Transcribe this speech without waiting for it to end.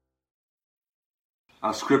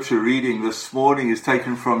Our scripture reading this morning is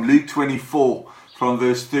taken from Luke 24, from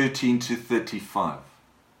verse 13 to 35,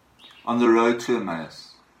 on the road to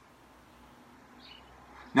Emmaus.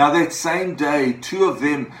 Now that same day, two of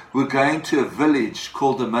them were going to a village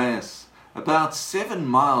called Emmaus, about 7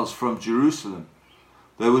 miles from Jerusalem.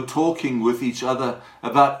 They were talking with each other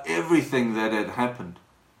about everything that had happened.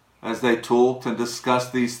 As they talked and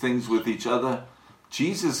discussed these things with each other,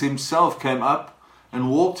 Jesus himself came up and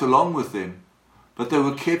walked along with them. But they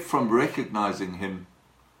were kept from recognizing him.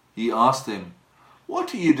 He asked them,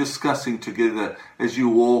 "What are you discussing together as you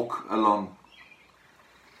walk along?"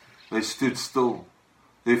 They stood still,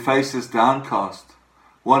 their faces downcast.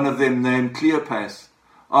 One of them, named Cleopas,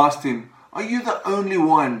 asked him, "Are you the only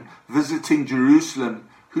one visiting Jerusalem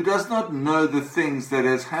who does not know the things that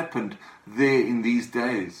has happened there in these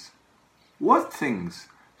days?" "What things?"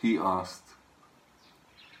 he asked.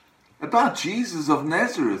 "About Jesus of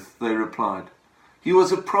Nazareth," they replied. "He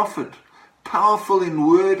was a prophet, powerful in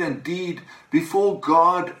word and deed before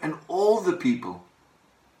God and all the people.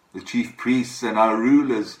 The chief priests and our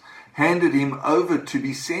rulers handed him over to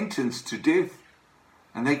be sentenced to death,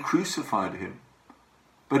 and they crucified him.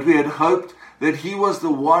 But we had hoped that he was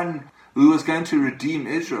the one who was going to redeem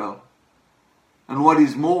Israel. And what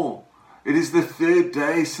is more, it is the 3rd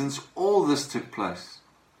day since all this took place.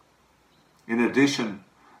 In addition,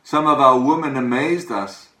 some of our women amazed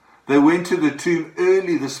us. They went to the tomb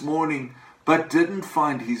early this morning, but didn't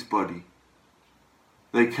find his body.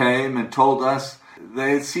 They came and told us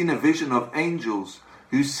they had seen a vision of angels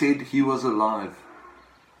who said he was alive.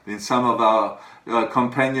 Then some of our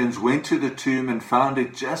companions went to the tomb and found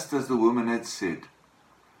it just as the woman had said,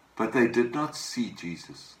 but they did not see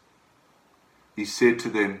Jesus." He said to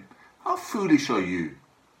them, "How foolish are you?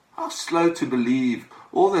 How slow to believe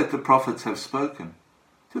all that the prophets have spoken?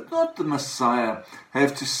 Did not the Messiah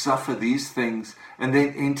have to suffer these things and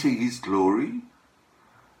then enter his glory?"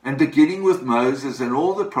 And beginning with Moses and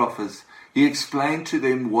all the prophets, he explained to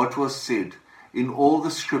them what was said in all the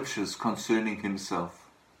scriptures concerning himself.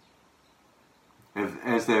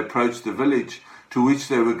 As they approached the village to which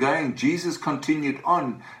they were going, Jesus continued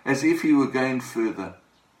on as if he were going further.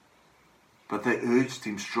 But they urged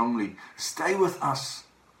him strongly, "Stay with us,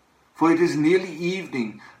 for it is nearly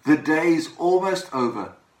evening, the day is almost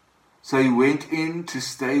over." So he went in to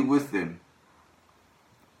stay with them.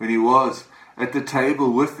 When he was at the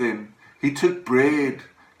table with them, he took bread,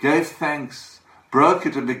 gave thanks, broke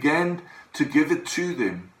it and began to give it to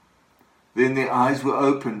them. Then their eyes were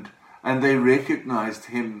opened and they recognized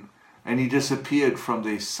him, and he disappeared from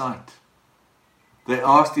their sight. They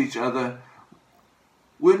asked each other,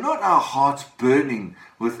 "Were not our hearts burning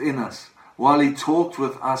within us while he talked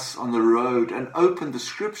with us on the road and opened the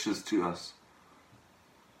scriptures to us?"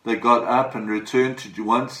 They got up and returned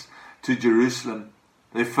once to Jerusalem.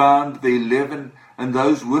 They found the 11 and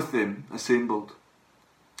those with them assembled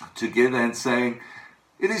together and saying,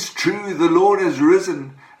 "It is true, the Lord has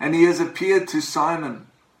risen and he has appeared to Simon."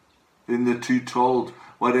 Then the two told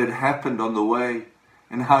what had happened on the way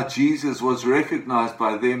and how Jesus was recognized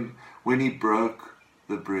by them when he broke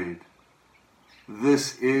the bread.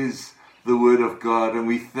 This is the word of God, and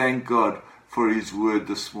we thank God for his word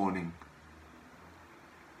this morning.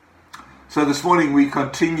 So this morning we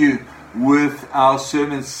continue with our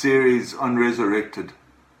sermon series on Resurrected.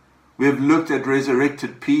 We have looked at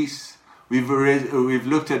resurrected peace, we've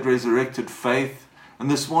looked at resurrected faith, and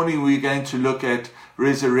this morning we're going to look at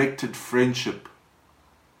resurrected friendship.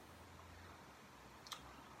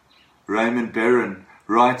 Raymond Barron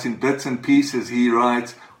writes in bits and pieces, he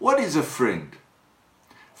writes, "What is a friend?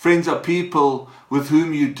 Friends are people with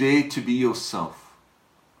whom you dare to be yourself.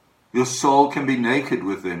 Your soul can be naked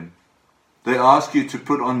with them. They ask you to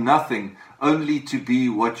put on nothing, only to be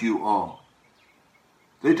what you are.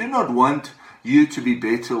 They do not want you to be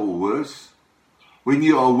better or worse. When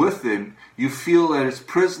you are with them, you feel as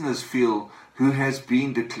prisoners feel who has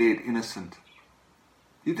been declared innocent.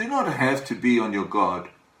 You do not have to be on your guard.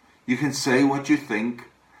 You can say what you think,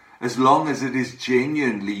 as long as it is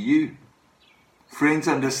genuinely you. Friends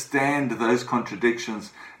understand those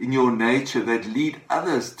contradictions in your nature that lead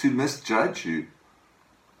others to misjudge you.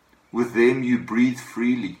 With them you breathe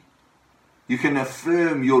freely. You can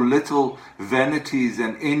affirm your little vanities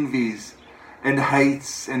and envies and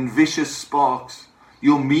hates and vicious sparks,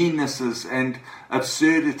 your meannesses and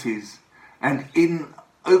absurdities, and in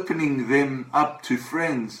opening them up to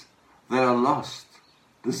friends, they are lost,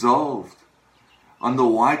 dissolved on the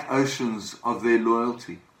white oceans of their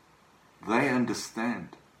loyalty. They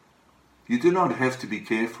understand. You do not have to be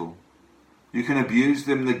careful. You can abuse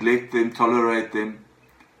them, neglect them, tolerate them.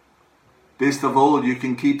 Best of all, you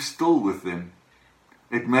can keep still with them.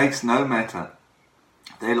 It makes no matter.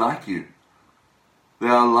 They're like you. They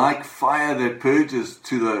are like fire that purges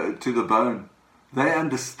to the bone. They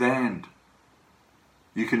understand.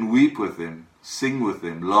 You can weep with them, sing with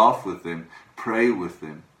them, laugh with them, pray with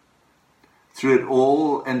them. Through it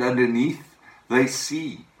all and underneath, they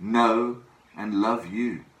see, know, and love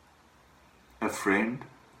you. A friend?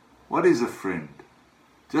 What is a friend?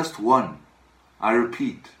 Just one, I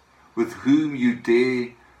repeat, with whom you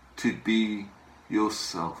dare to be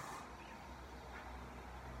yourself.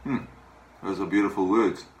 Those are beautiful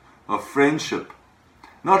words. Of friendship.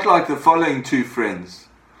 Not like the following two friends.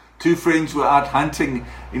 Two friends were out hunting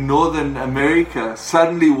in Northern America.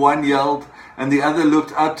 Suddenly one yelled and the other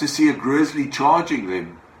looked up to see a grizzly charging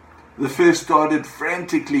them. The first started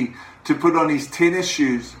frantically to put on his tennis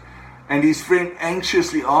shoes, and his friend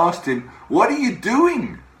anxiously asked him, "What are you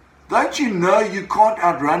doing? Don't you know you can't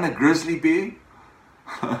outrun a grizzly bear?"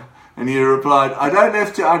 And he replied, "I don't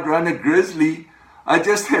have to outrun a grizzly. I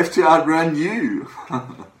just have to outrun you."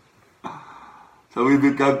 So we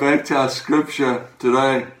would go back to our scripture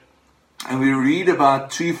today, and we read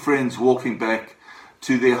about two friends walking back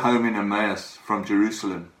to their home in Emmaus from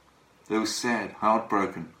Jerusalem. They were sad,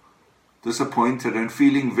 heartbroken, disappointed, and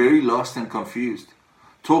feeling very lost and confused,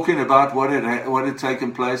 talking about what had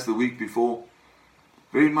taken place the week before,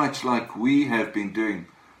 very much like we have been doing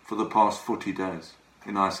for the past 40 days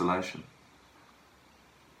in isolation.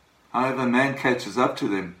 However, man catches up to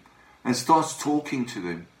them and starts talking to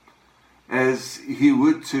them as he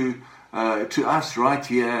would to us right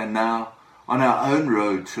here and now on our own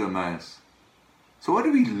road to Emmaus. So what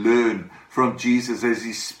do we learn from Jesus as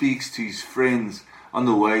he speaks to his friends on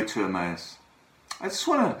the way to Emmaus? I just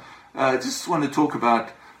want to talk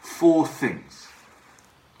about 4 things.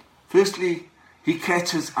 Firstly, he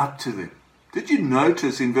catches up to them. Did you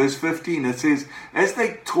notice in verse 15 it says, as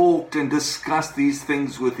they talked and discussed these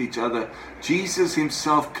things with each other, Jesus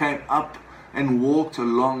himself came up and walked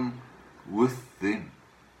along with them.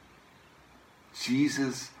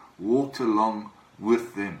 Jesus walked along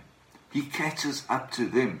with them. He catches up to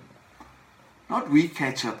them. Not we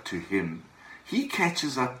catch up to him. He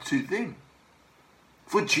catches up to them.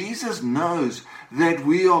 For Jesus knows that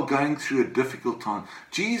we are going through a difficult time.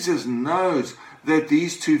 Jesus knows that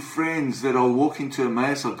these two friends that are walking to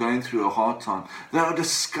Emmaus are going through a hard time. They are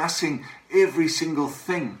discussing every single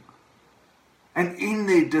thing. And in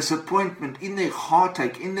their disappointment, in their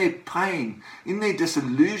heartache, in their pain, in their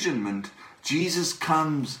disillusionment, Jesus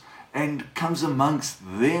comes amongst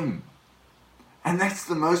them. And that's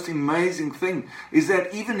the most amazing thing, is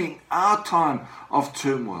that even in our time of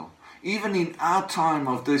turmoil, even in our time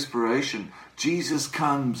of desperation, Jesus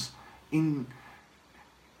comes in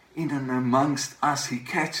and amongst us. He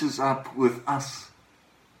catches up with us.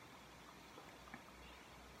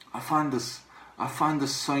 I find this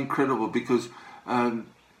so incredible because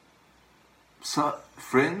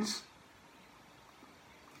friends,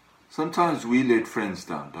 sometimes we let friends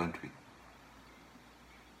down, don't we?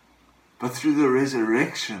 But through the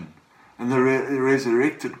resurrection and the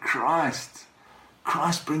resurrected Christ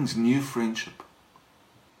brings new friendship.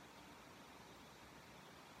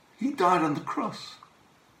 He died on the cross.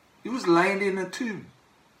 He was laid in a tomb.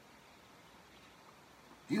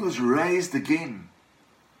 He was raised again.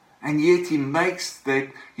 And yet he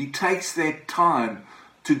takes that time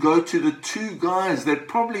to go to the two guys that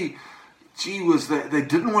probably, they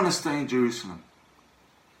didn't want to stay in Jerusalem.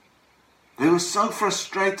 They were so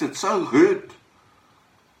frustrated, so hurt.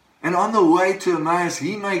 And on the way to Emmaus,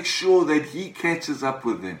 he makes sure that he catches up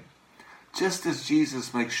with them. Just as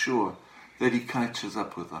Jesus makes sure that he catches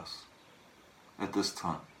up with us at this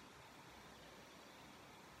time.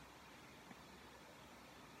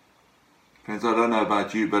 Friends, I don't know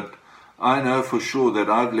about you, but I know for sure that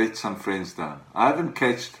I've let some friends down. I haven't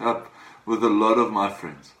catched up with a lot of my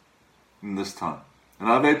friends in this time. And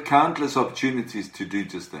I've had countless opportunities to do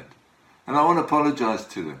just that. And I want to apologize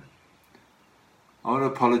to them. I want to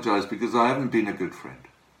apologize because I haven't been a good friend.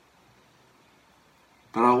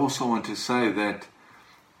 But I also want to say that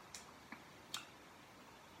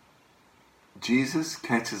Jesus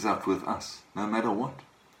catches up with us no matter what.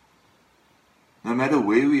 No matter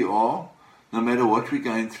where we are, no matter what we're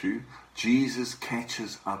going through, Jesus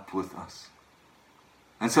catches up with us.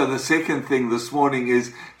 And so the second thing this morning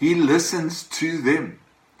is he listens to them.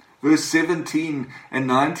 Verse 17 and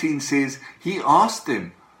 19 says, he asked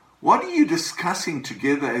them, what are you discussing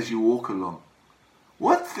together as you walk along?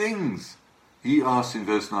 What things? He asked in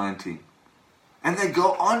verse 19. And they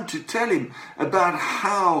go on to tell him about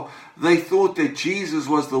how they thought that Jesus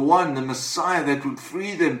was the one, the Messiah that would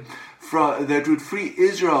free them, that would free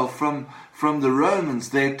Israel from from the Romans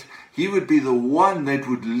that he would be the one that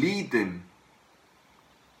would lead them.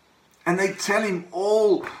 And they tell him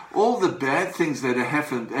all the bad things that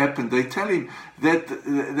happened. They tell him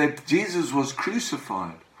that Jesus was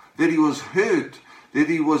crucified, that he was hurt, that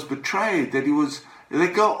he was betrayed, they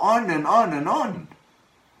go on and on and on.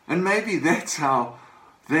 And maybe that's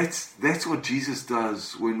what Jesus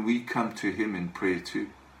does when we come to him in prayer too,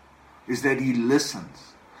 is that he listens.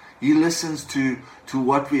 He listens to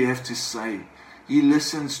what we have to say. He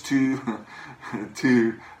listens to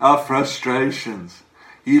our frustrations.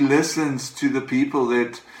 He listens to the people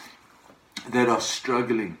that are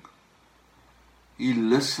struggling. He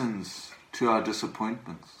listens to our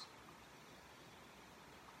disappointments.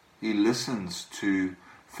 He listens to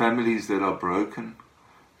families that are broken.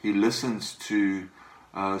 He listens to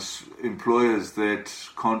employers that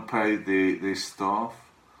can't pay their staff.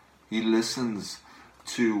 He listens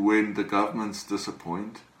to when the governments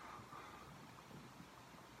disappoint.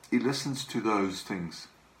 He listens to those things.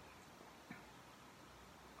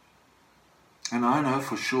 And I know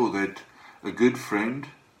for sure that a good friend,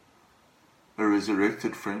 a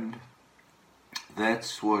resurrected friend,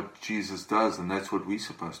 that's what Jesus does, and that's what we're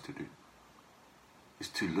supposed to do, is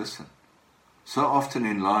to listen. So often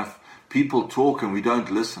in life, people talk and we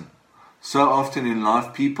don't listen. So often in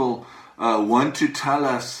life, people want to tell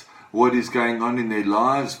us what is going on in their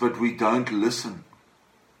lives, but we don't listen.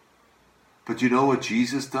 But you know what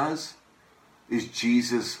Jesus does? Is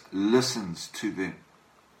Jesus listens to them.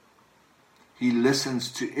 He listens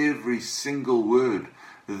to every single word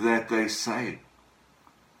that they say.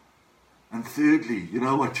 And thirdly, you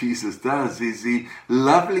know what Jesus does is he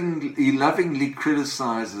lovingly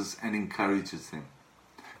criticizes and encourages them.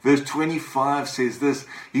 Verse 25 says this,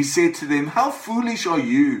 he said to them, "How foolish are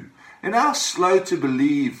you, and how slow to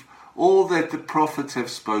believe all that the prophets have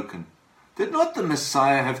spoken? Did not the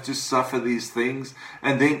Messiah have to suffer these things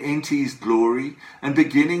and then enter his glory?" And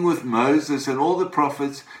beginning with Moses and all the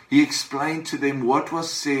prophets, he explained to them what was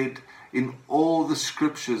said in all the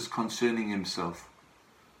scriptures concerning himself.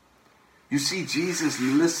 You see, Jesus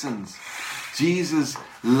listens. Jesus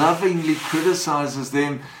lovingly criticizes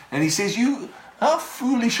them, and he says, how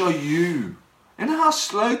foolish are you, and how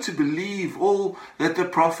slow to believe all that the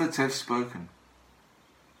prophets have spoken.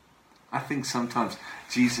 I think sometimes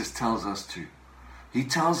Jesus tells us to. He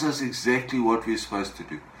tells us exactly what we're supposed to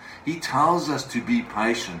do. He tells us to be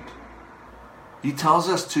patient. He tells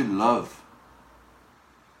us to love.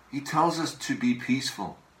 He tells us to be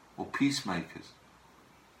peaceful or peacemakers.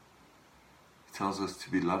 He tells us to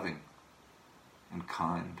be loving and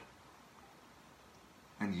kind.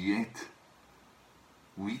 And yet,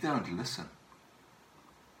 we don't listen.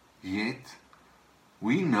 Yet,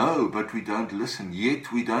 we know, but we don't listen.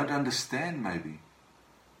 Yet, we don't understand maybe.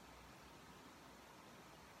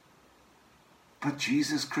 But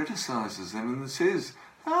Jesus criticizes them and says,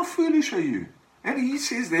 "How foolish are you?" And he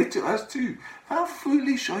says that to us too. How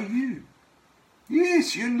foolish are you?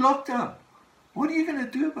 Yes, you're in lockdown. What are you going to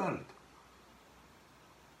do about it?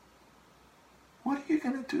 What are you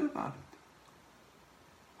going to do about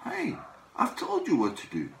it? Hey, I've told you what to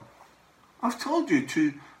do. I've told you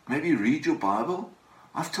to maybe read your Bible.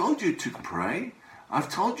 I've told you to pray. I've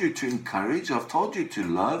told you to encourage. I've told you to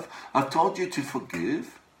love. I've told you to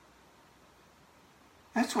forgive.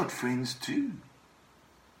 That's what friends do.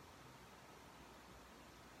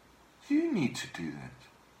 You need to do that.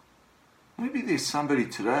 Maybe there's somebody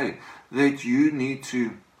today that you need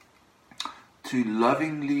to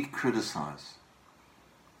lovingly criticize,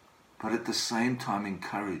 but at the same time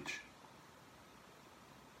encourage.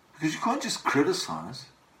 Because you can't just criticize.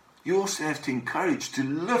 You also have to encourage, to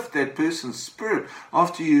lift that person's spirit.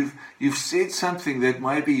 After you've said something that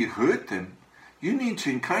maybe hurt them, you need to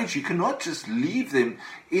encourage. You cannot just leave them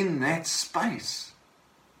in that space.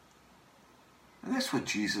 And that's what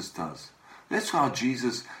Jesus does. That's how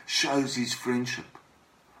Jesus shows his friendship.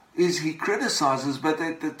 Is he criticizes, but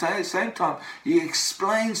at the same time, he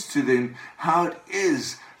explains to them how it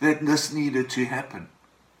is that this needed to happen.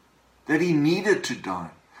 That he needed to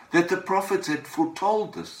die. That the prophets had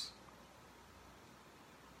foretold this.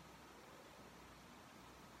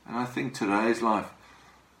 And I think today's life,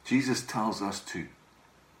 Jesus tells us to.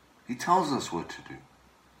 He tells us what to do.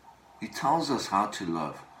 He tells us how to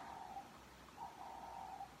love.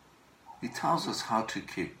 He tells us how to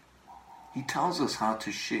care. He tells us how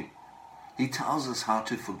to share. He tells us how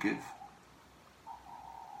to forgive.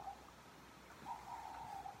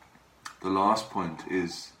 The last point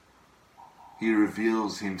is, he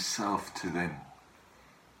reveals himself to them.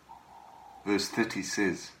 Verse 30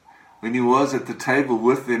 says, "When he was at the table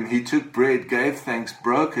with them, he took bread, gave thanks,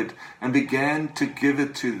 broke it, and began to give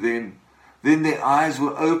it to them. Then their eyes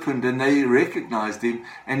were opened and they recognized him,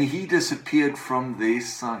 and he disappeared from their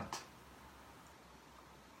sight.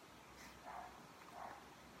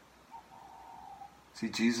 See,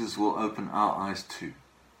 Jesus will open our eyes too.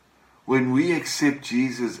 When we accept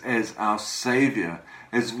Jesus as our Savior,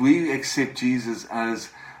 as we accept Jesus as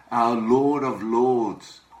our Lord of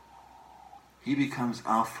Lords, he becomes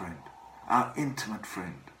our friend, our intimate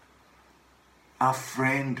friend, our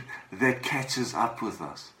friend that catches up with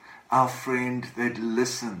us, our friend that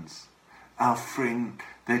listens, our friend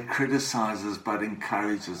that criticizes but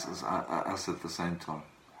encourages us at the same time.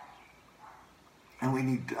 And when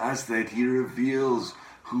he does that, he reveals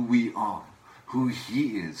who we are, who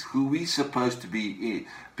he is, who we're supposed to be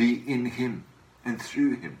in him and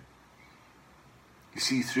through him. You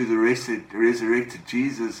see, through the resurrected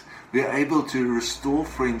Jesus, we are able to restore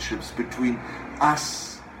friendships between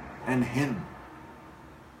us and him,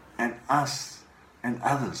 and us and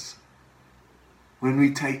others. When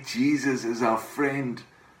we take Jesus as our friend,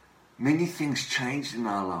 many things change in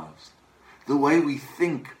our lives. The way we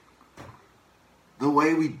think, the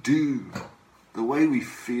way we do, the way we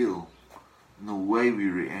feel, and the way we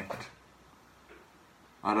react.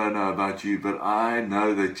 I don't know about you, but I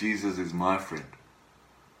know that Jesus is my friend.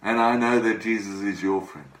 And I know that Jesus is your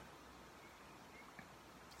friend.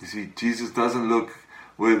 You see, Jesus doesn't look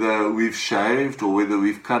whether we've shaved or whether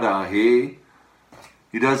we've cut our hair.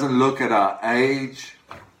 He doesn't look at our age.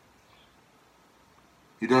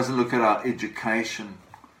 He doesn't look at our education.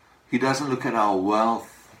 He doesn't look at our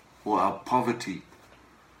wealth or our poverty.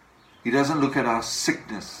 He doesn't look at our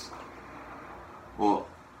sickness, or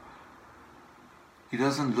he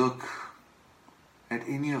doesn't look at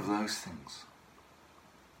any of those things.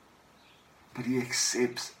 But he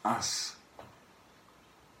accepts us.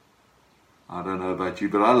 I don't know about you,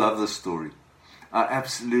 but I love this story. I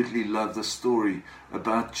absolutely love the story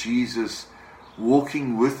about Jesus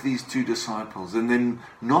walking with these two disciples and then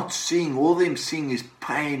not seeing, all them seeing is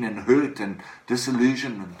pain and hurt and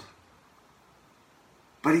disillusionment.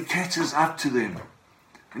 But he catches up to them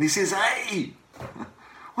and he says, "Hey,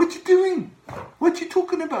 what you doing? What you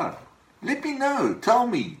talking about? Let me know. Tell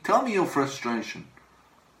me your frustration."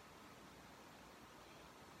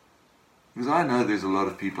 Because I know there's a lot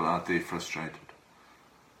of people out there frustrated.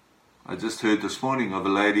 I just heard this morning of a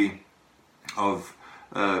lady of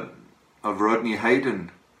Rodney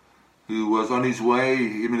Hayden, who was on his way,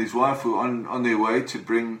 him and his wife were on their way to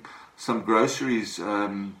bring some groceries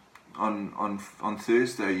on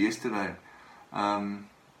Thursday, yesterday,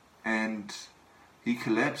 and he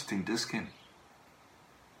collapsed in Discan,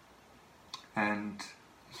 and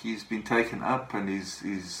he's been taken up, and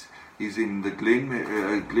he's in the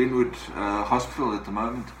Glenwood hospital at the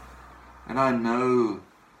moment, and I know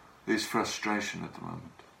there's frustration at the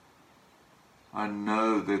moment. I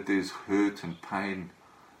know that there's hurt and pain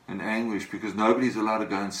and anguish because nobody's allowed to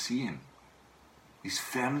go and see him. His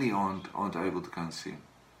family aren't able to go and see him.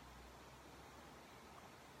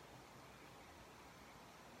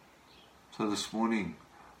 So this morning,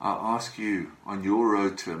 I ask you, on your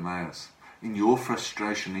road to Emmaus, in your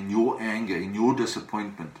frustration, in your anger, in your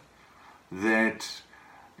disappointment, that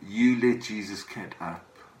you let Jesus catch up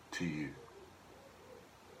to you.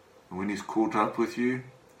 And when he's caught up with you,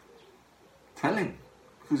 tell him,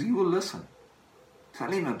 because he will listen.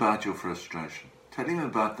 Tell him about your frustration. Tell him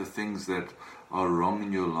about the things that are wrong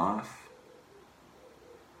in your life.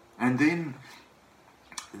 And then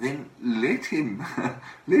let him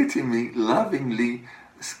lovingly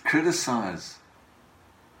criticize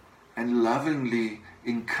and lovingly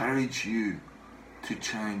encourage you to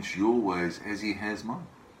change your ways as he has mine.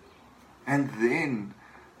 And then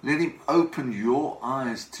let him open your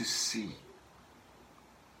eyes to see,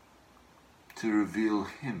 to reveal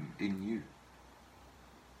him in you.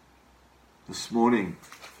 This morning,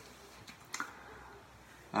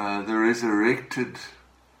 the resurrected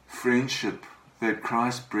friendship that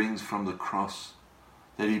Christ brings from the cross,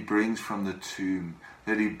 that he brings from the tomb,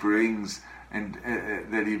 that he brings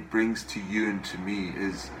to you and to me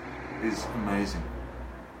is amazing.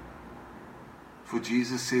 For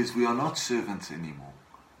Jesus says we are not servants anymore,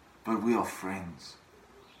 but we are friends.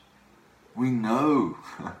 We know,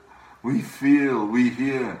 we feel, we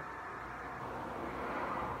hear.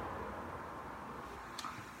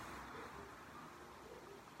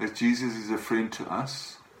 As Jesus is a friend to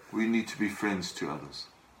us, we need to be friends to others.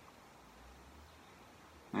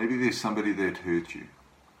 Maybe there's somebody that hurt you.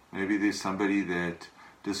 Maybe there's somebody that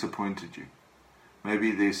disappointed you.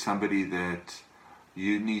 Maybe there's somebody that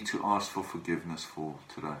you need to ask for forgiveness for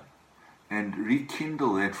today. And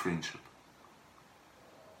rekindle that friendship.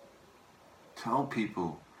 Tell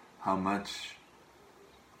people how much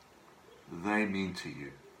they mean to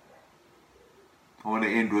you. I want to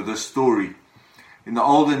end with a story. In the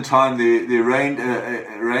olden time, there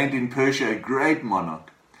reigned in Persia a great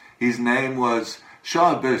monarch. His name was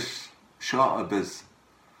Shah Abbas,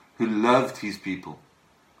 who loved his people.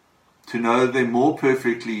 To know them more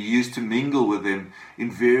perfectly, he used to mingle with them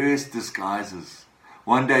in various disguises.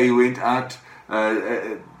 One day he went out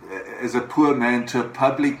as a poor man to a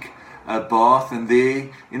public bath, and there,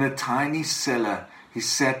 in a tiny cellar, he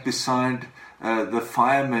sat beside the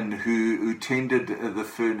fireman who tended the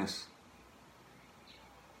furnace.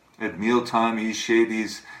 At mealtime, he shared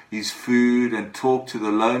his food and talked to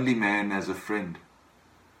the lonely man as a friend.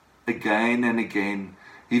 Again and again,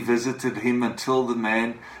 he visited him until the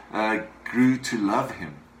man grew to love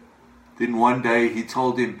him. Then one day he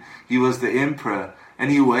told him he was the emperor,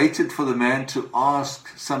 and he waited for the man to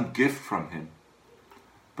ask some gift from him.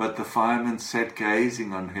 But the fireman sat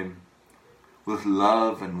gazing on him with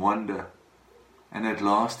love and wonder. And at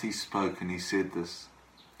last he spoke, and he said this: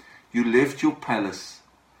 "You left your palace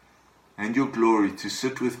and your glory to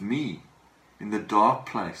sit with me in the dark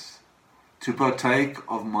place, to partake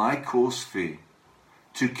of my coarse fare,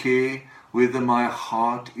 to care whether my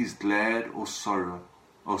heart is glad or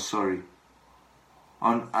sorry.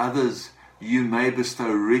 On others you may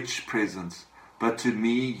bestow rich presents, but to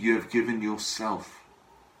me you have given yourself.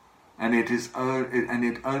 And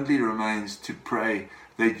it only remains to pray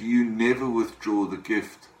that you never withdraw the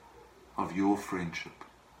gift of your friendship."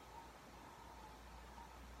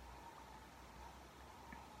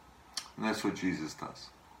 And that's what Jesus does.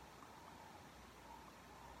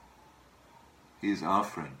 He is our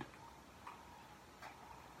friend.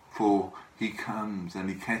 For he comes and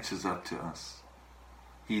he catches up to us.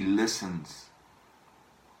 He listens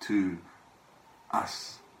to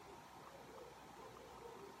us.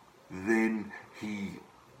 Then he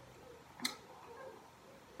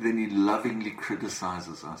lovingly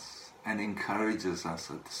criticizes us and encourages us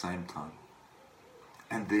at the same time.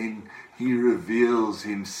 And then he reveals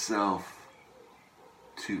himself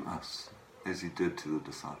to us as he did to the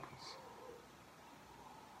disciples.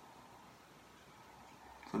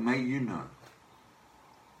 So may you know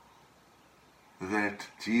that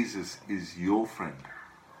Jesus is your friend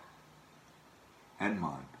and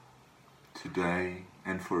mine, today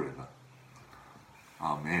and forever.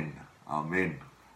 Amen. Amen.